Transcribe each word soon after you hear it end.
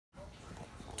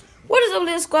What is up,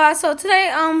 little squad? So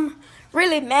today I'm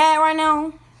really mad right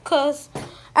now because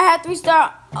I had to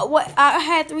restart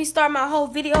my whole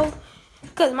video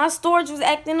because my storage was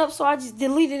acting up, so I just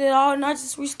deleted it all and I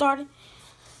just restarted.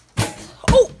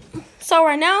 Oh, so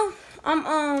right now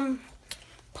I'm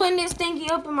putting this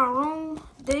thingy up in my room.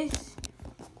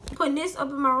 Putting this up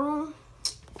in my room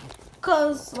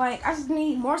because like I just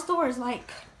need more storage, like,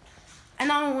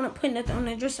 and I don't want to put nothing on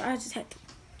the dresser. I just had to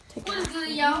take it. What is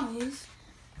good, y'all?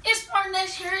 It's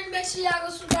Spartanex here, and make sure y'all go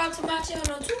subscribe to my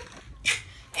channel too.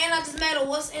 And I just made a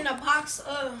what's in the box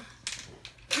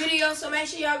video, so make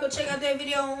sure y'all go check out that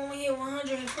video when we hit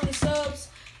 120 subs.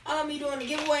 Me doing the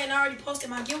giveaway, and I already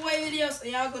posted my giveaway video, so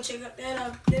y'all go check out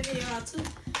that video out too.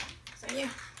 So yeah.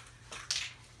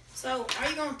 So are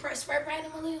you gonna spray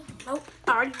paint them a little? Nope,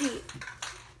 I already did.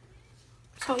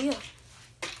 So yeah,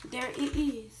 there it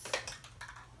is.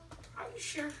 Are you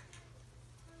sure?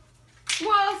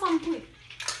 What else I'm putting?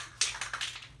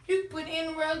 You put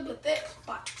anywhere else but that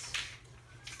box.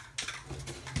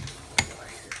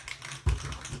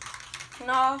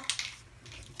 No.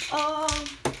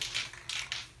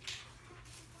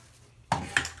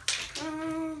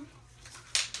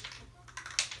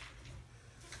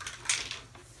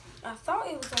 I thought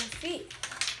it was gonna fit,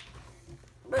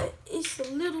 but it's a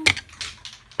little.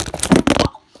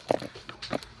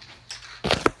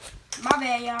 My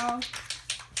bad, y'all.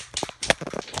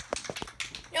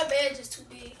 Your bed's just too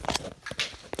big.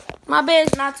 My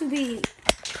bed's not too big.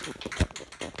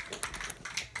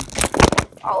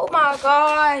 Oh my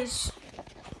gosh.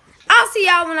 I'll see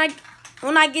y'all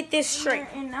when I get this straight.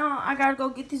 And now I gotta go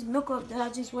get this milk up that I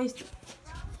just wasted.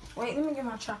 Wait, let me get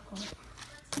my chocolate.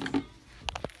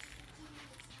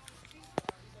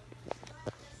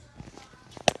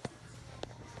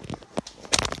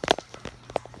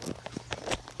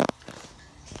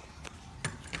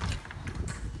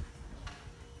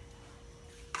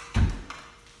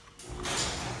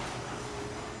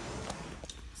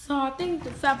 So I think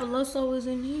the Fabuloso is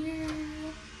in here.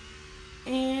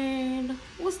 And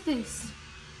what's this?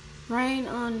 Rain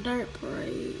on Dirt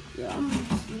Parade. Yeah, I'm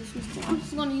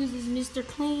just gonna use this Mr.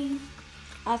 Clean.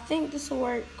 I think this will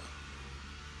work.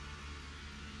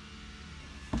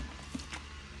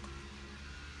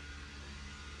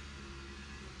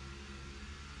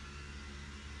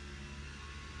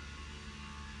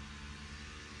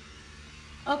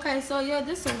 Okay, so yeah,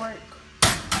 this will work.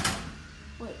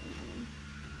 Wait.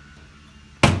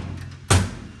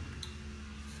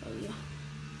 So yeah.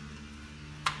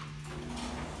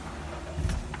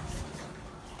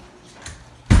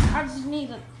 I just need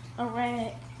a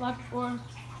rag, like, or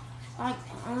like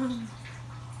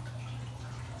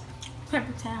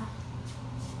paper towel.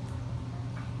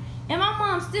 And my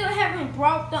mom still haven't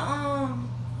brought the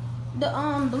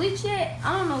bleach yet.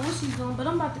 I don't know what she's doing, but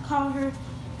I'm about to call her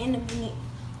in a minute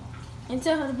and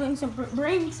tell her to bring some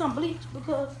bleach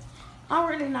because I'm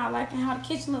really not liking how the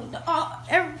kitchen looks.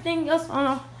 Everything else on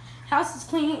the house is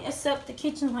clean except the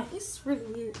kitchen. Like, it's really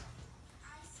weird.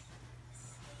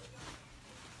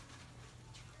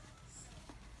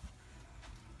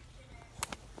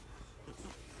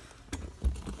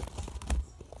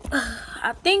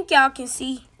 I think y'all can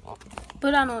see,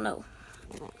 but I don't know.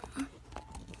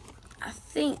 I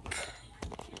think.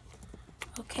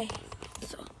 Okay,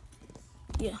 so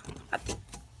yeah, I think.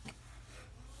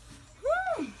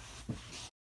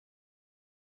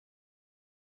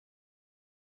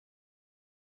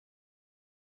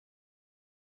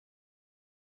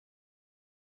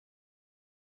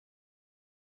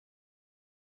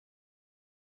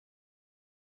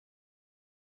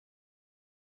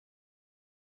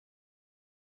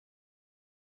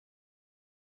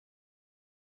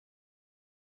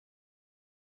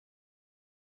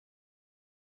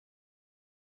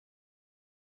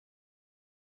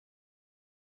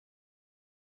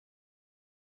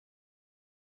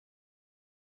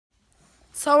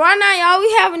 So right now, y'all, we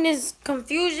having this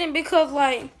confusion because,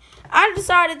 like, I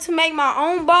decided to make my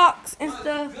own box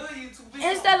instead of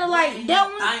like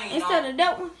that one. Instead of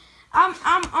that one,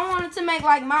 I wanted to make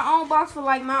like my own box for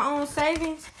like my own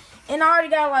savings, and I already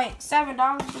got like $7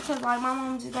 because like my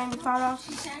mom just gave me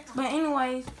 $5. But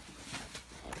anyways,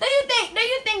 do you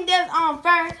think that's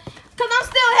fair? Cause I'm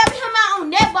still having him out on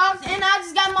that box, and I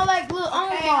just got my like little own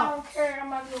box. I don't care. I'm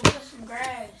about to go put some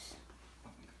grass.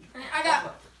 And I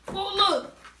got. Oh,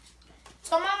 look.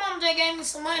 So my mom just gave me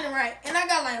some money, right? And I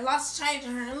got like lots of change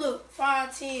in her. And look,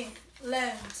 5, 10,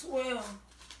 11, 12,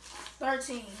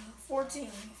 13,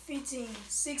 14, 15,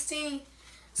 16,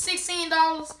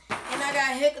 $16. And I got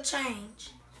a heck of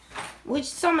change. Which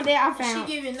some of that I found.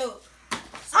 She giving up.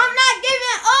 I'm not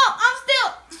giving up. I'm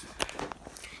still.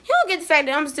 You don't forget the fact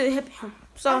that I'm still helping him.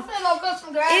 So I'm finna go cut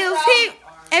some grass.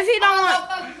 if he don't want,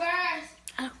 I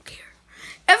don't care.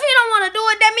 If he don't want to do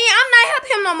it, that means I'm not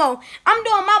helping him no more. I'm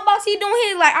doing my box. He doing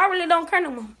his. Like I really don't care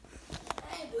no more.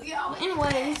 But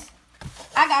anyways,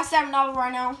 I got $7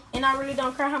 right now, and I really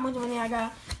don't care how much money I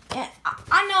got. And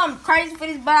I know I'm crazy for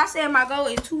this, but I said my goal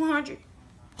is 200.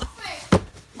 Bro,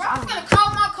 I'm gonna call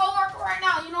my coworker right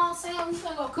now. You know what I'm saying? We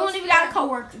finna go. We don't even got a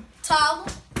coworker. Tyler.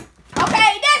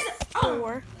 Okay, that's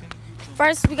over.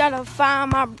 First, we gotta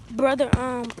find my brother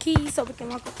keys so we can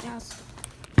lock up the house.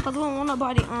 Cause we don't want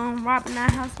nobody robbing our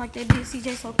house like they did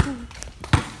CJ so cool.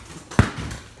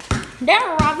 They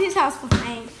don't rob his house for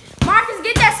fame. Marcus,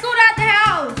 get that scooter out the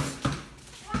house.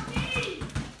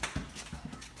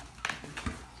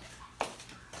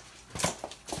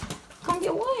 Come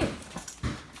get what?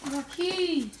 My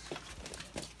keys.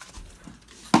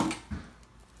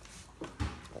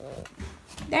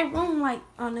 That room like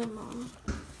on them mom.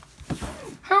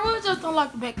 Her room just don't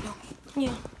like the back door.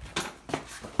 Yeah.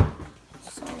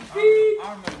 So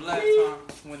I remember last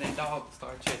time when that dog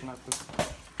started chasing my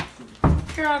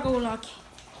food. here I go, Lucky.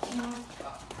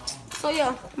 So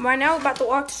yeah, right now we're about to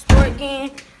walk the store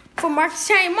again for Marcus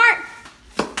chain. Mark,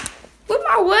 with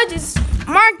my wedges,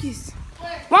 Marcus.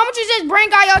 Why don't you just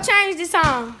bring all your change this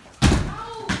time?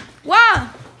 No. Why?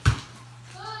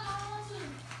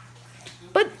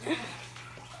 But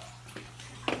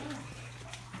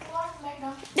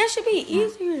that should be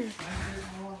easier.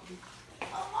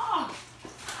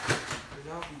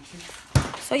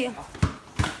 So yeah.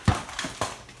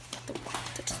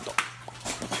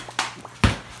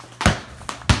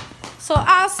 So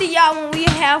I'll see y'all when we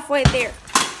halfway there.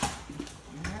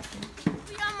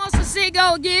 We almost a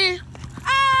Seagull again.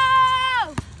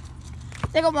 Oh!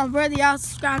 There go my brother. Y'all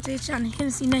subscribe to his channel,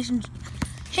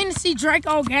 Hennessy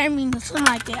Draco Gaming or something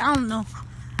like that. I don't know.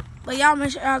 But y'all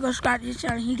make sure y'all go subscribe to his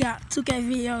channel. He got 2K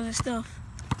videos and stuff.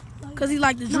 Cause he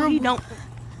like the dribble. No, he don't.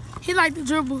 He like the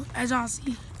dribble, as y'all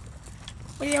see.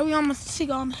 But yeah, we almost a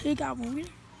Seagull. He got one.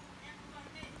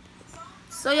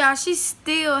 So y'all, she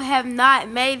still have not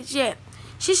made it yet.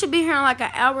 She should be here in like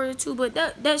an hour or two, but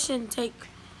that shouldn't take.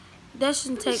 That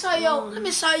shouldn't take. Let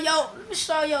me show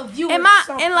your viewers. And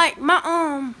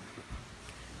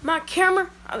my camera.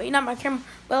 I mean, not my camera,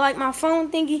 but like my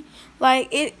phone thingy. Like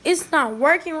it's not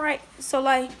working right. So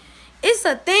like, it's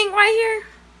a thing right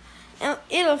here, and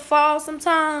it'll fall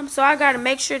sometimes. So I gotta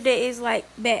make sure that it's like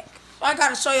back. I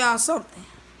gotta show y'all something.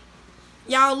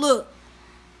 Y'all look,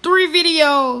 3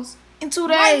 videos in 2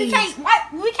 days.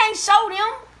 We can't show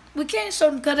them. We can't show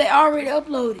them because they already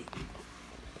uploaded.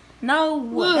 No,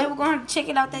 Look. they were going to check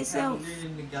it out themselves.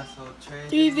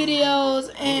 3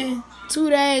 videos in 2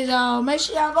 days, y'all. Make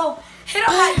sure y'all go hit up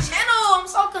my channel. I'm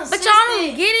so consistent. But y'all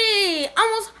don't get it.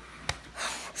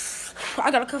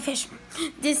 I got a confession.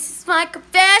 This is my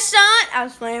confession. I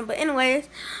was playing, but anyways,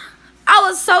 I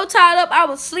was so tied up. I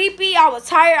was sleepy. I was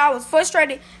tired. I was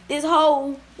frustrated this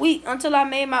whole week until I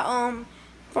made my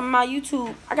from my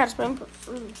YouTube. I got to spray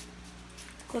perfume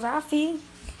because I feel.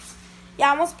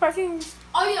 Y'all want some perfume?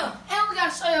 Oh yeah, and we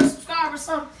gotta show your subscribers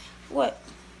something. What?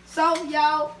 So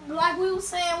y'all, like we was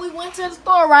saying, we went to the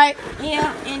store, right?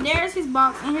 Yeah, and there's his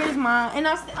box, and here's mine. And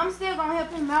I'm still gonna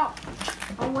help him out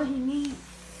on what he needs.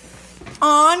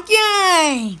 On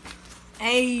game.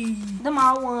 Hey. Them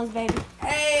all ones, baby.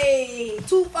 Hey.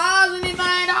 2 5s in it,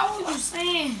 man. That's what you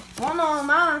saying. One on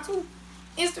mine too.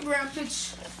 Instagram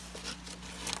picture.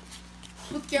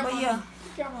 Look your But mama. yeah.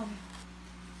 Look your mama.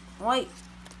 Wait.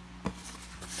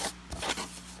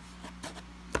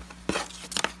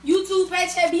 YouTube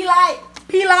page should be like.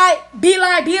 We only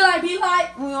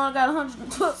got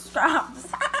 100 subscribers.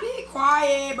 Be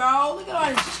quiet, bro. Look at all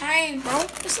this change, bro.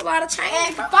 It's a lot of change,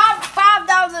 And bro.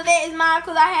 $5 of that is mine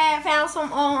because I had found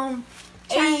some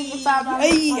change for $5.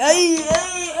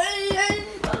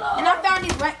 And I found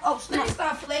these Let me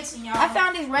stop flexing, y'all. I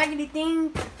found this raggedy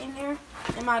thing in there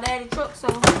in my daddy's truck, so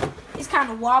it's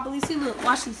kind of wobbly. See, look,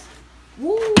 watch this.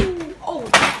 Woo! Oh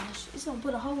gosh, it's gonna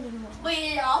put a hole in it. But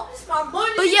yeah, y'all, this is my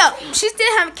money. But yeah, she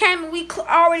still haven't came and we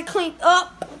already cleaned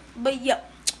up. But yeah,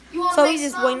 You wanna so make we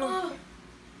just slime waiting on. good?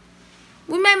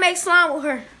 We may make slime with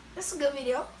her, That's a good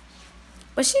video.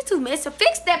 but she too messy.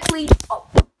 Fix that, please. Oh.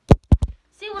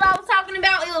 See what I was talking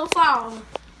about? It'll fall.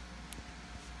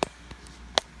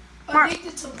 Mark.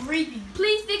 Addicted to breathing.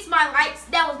 Please fix my lights.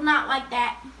 That was not like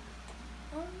that.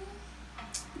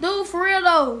 Dude, for real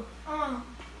though.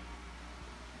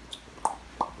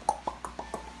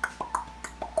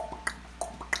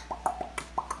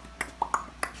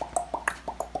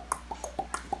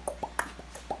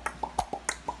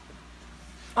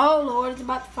 Oh Lord, it's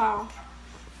about to fall.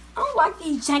 I don't like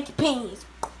these janky pins.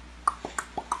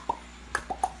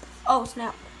 Oh,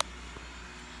 snap.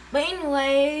 But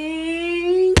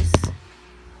anyways,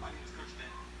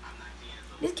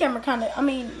 this camera kind of,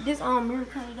 this mirror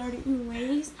kind of dirty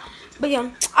anyways. But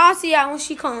yeah, I'll see y'all when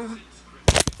she comes.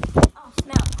 Oh,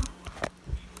 snap.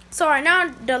 So right now,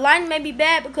 the lighting may be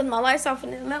bad because my light's off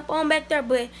and there's a lamp on back there.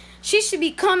 But she should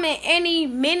be coming any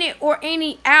minute or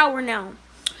any hour now.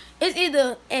 It's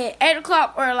either at 8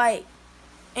 o'clock or like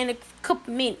in a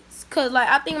couple minutes. Because like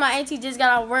I think my auntie just got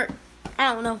out of work.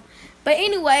 I don't know. But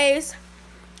anyways,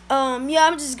 yeah,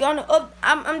 I'm just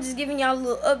giving y'all a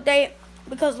little update.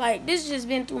 Because like this just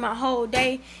been through my whole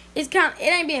day. It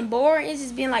ain't been boring. It's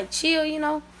just been like chill, you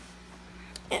know.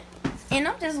 And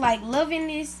I'm just like loving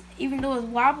this, even though it's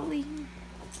wobbly.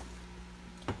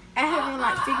 I haven't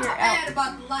like figured out. Bad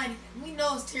about the lighting. We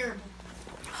know it's terrible.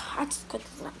 I just cut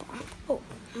this lamp on. Oh,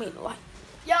 I mean the light.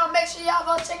 Y'all make sure y'all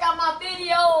go check out my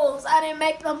videos. I didn't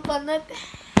make them for nothing.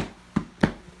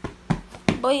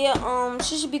 But yeah,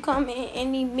 she should be coming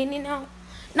any minute now.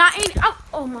 Not any.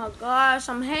 Oh my gosh,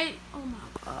 I'm hating. Oh my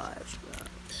gosh, bro.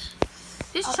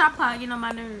 This tripod getting on my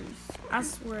nerves. I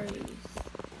swear it is.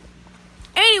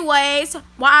 Anyways,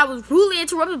 while I was rudely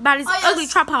interrupted by this ugly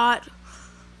tripod.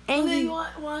 And you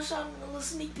want to show them a little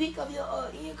sneak peek of your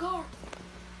car?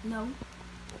 No.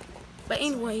 But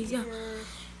anyways, yeah.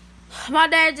 My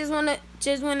dad just went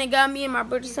and got me and my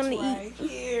brother something to eat.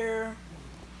 Here.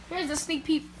 Here's a sneak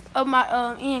peek of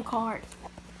my end card.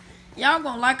 Y'all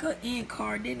gonna like her end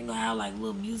card. Then gonna have like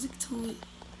little music to it.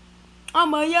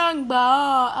 I'm a young boy.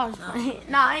 I was playing.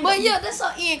 Nah, I ain't. But yeah, that's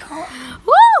her end card.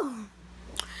 Woo!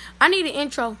 I need an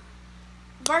intro.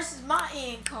 Versus my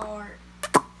end card.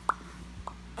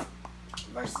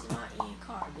 Versus my end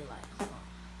card. Be like.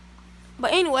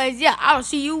 But anyways, yeah, I will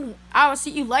see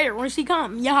you later when she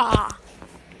comes. Yeah.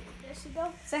 There she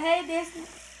go. Say hey, Destiny.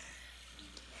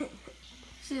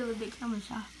 She's a little bit camera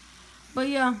shy. But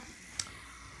yeah.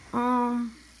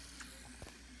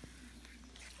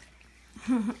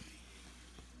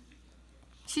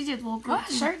 She just woke up.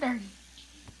 Why shirt dirty?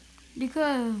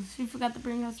 Because she forgot to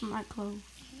bring us my clothes.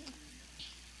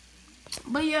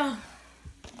 But yeah.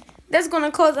 That's going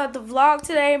to close out the vlog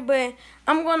today. But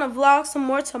I'm going to vlog some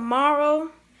more tomorrow.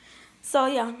 So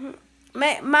yeah.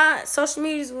 My social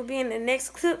medias will be in the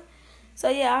next clip. So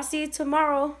yeah, I'll see you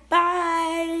tomorrow.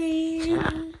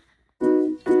 Bye.